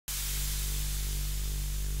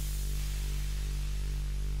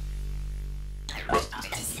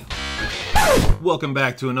Welcome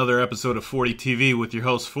back to another episode of 40 TV with your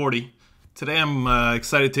host 40. Today I'm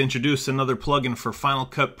excited to introduce another plugin for Final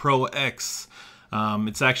Cut Pro X.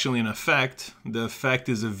 It's actually an effect. The effect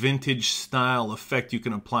is a vintage style effect you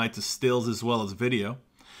can apply to stills as well as video.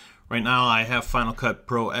 Right now I have Final Cut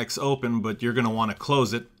Pro X open, but you're going to want to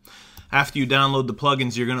close it. After you download the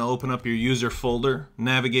plugins, you're going to open up your user folder,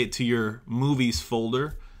 navigate to your movies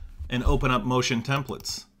folder, and open up motion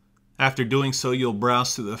templates. After doing so, you'll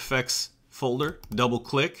browse to the effects folder, double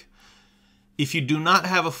click. If you do not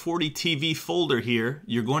have a 40 TV folder here,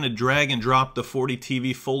 you're going to drag and drop the 40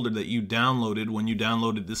 TV folder that you downloaded when you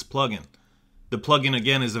downloaded this plugin. The plugin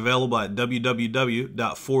again is available at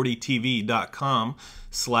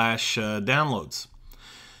www.40tv.com/downloads.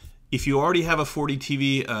 If you already have a 40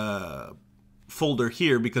 TV folder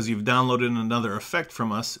here because you've downloaded another effect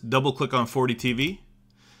from us, double click on 40 TV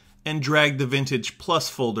and drag the Vintage Plus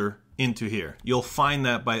folder into here. You'll find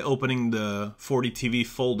that by opening the 40 TV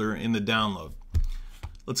folder in the download.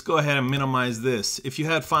 Let's go ahead and minimize this. If you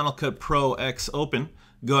had Final Cut Pro X open,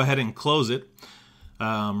 go ahead and close it.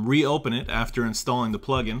 Reopen it after installing the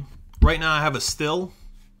plugin. Right now I have a still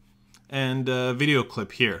and a video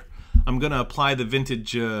clip here. I'm going to apply the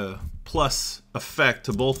Vintage Plus effect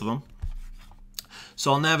to both of them.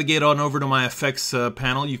 So I'll navigate on over to my effects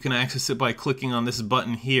panel. You can access it by clicking on this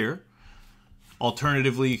button here.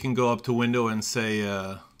 Alternatively, you can go up to Window and say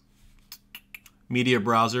Media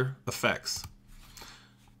Browser Effects.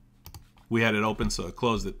 We had it open, so I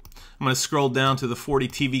closed it. I'm going to scroll down to the 40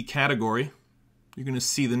 TV category. You're going to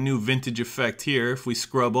see the new vintage effect here. If we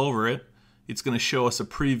scrub over it, it's going to show us a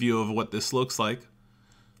preview of what this looks like.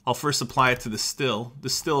 I'll first apply it to the still. The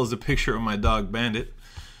still is a picture of my dog Bandit.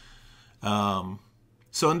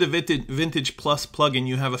 So in the Vintage Plus plugin,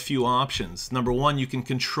 you have a few options. Number one, you can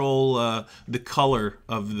control the color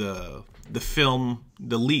of the film,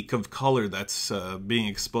 the leak of color that's being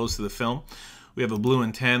exposed to the film. We have a blue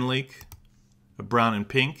and tan leak, a brown and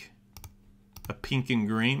pink, a pink and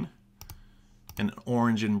green, an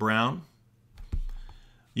orange and brown.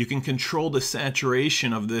 You can control the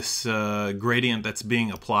saturation of this gradient that's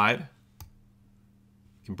being applied.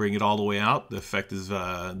 You can bring it all the way out. The effect is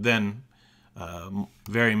then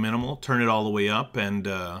very minimal. Turn it all the way up and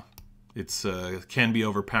it's can be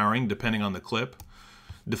overpowering depending on the clip.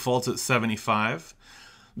 Defaults at 75.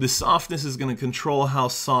 The softness is going to control how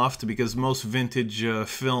soft, because most vintage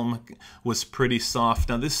film was pretty soft.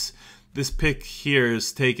 Now this pic here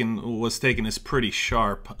was taken as pretty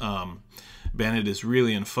sharp. Bandit is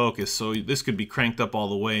really in focus, so this could be cranked up all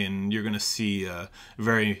the way and you're going to see the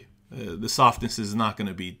softness is not going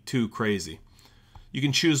to be too crazy. You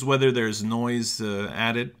can choose whether there's noise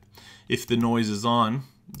added. If the noise is on,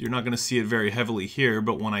 you're not going to see it very heavily here,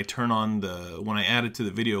 but when I add it to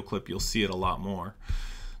the video clip, you'll see it a lot more.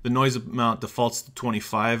 The noise amount defaults to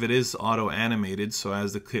 25. It is auto animated, so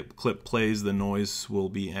as the clip plays, the noise will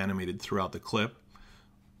be animated throughout the clip,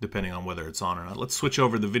 depending on whether it's on or not. Let's switch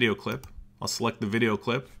over the video clip. I'll select the video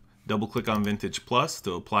clip, double click on Vintage Plus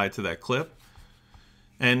to apply it to that clip.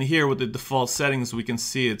 And here with the default settings, we can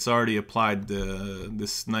see it's already applied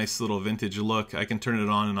this nice little vintage look. I can turn it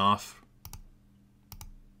on and off.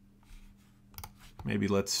 Maybe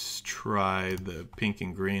let's try the pink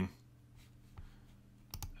and green.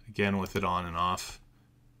 Again with it on and off.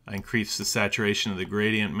 I increase the saturation of the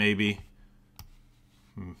gradient maybe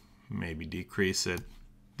decrease it,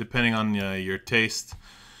 depending on your taste.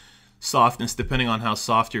 Softness, depending on how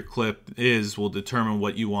soft your clip is, will determine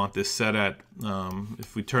what you want this set at.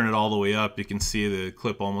 If we turn it all the way up, you can see the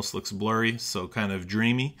clip almost looks blurry, so kind of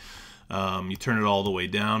dreamy. You turn it all the way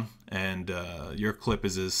down and your clip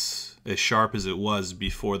is as sharp as it was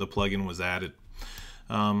before the plugin was added.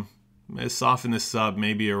 Soften this up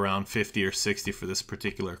maybe around 50 or 60 for this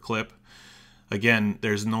particular clip. Again,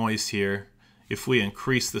 there's noise here. If we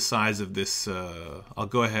increase the size of this, I'll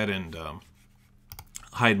go ahead and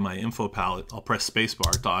hide my info palette. I'll press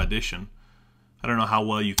spacebar to audition. I don't know how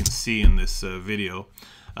well you can see in this video,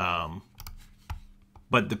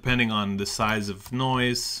 but depending on the size of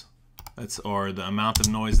noise or the amount of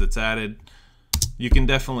noise that's added, you can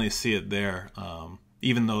definitely see it there,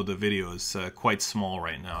 even though the video is quite small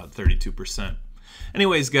right now at 32%.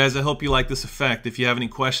 Anyways, guys, I hope you like this effect. If you have any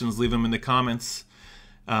questions, leave them in the comments.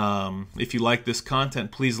 If you like this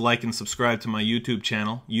content, please like and subscribe to my YouTube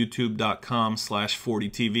channel,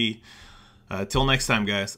 youtube.com/40tv. Till next time, guys.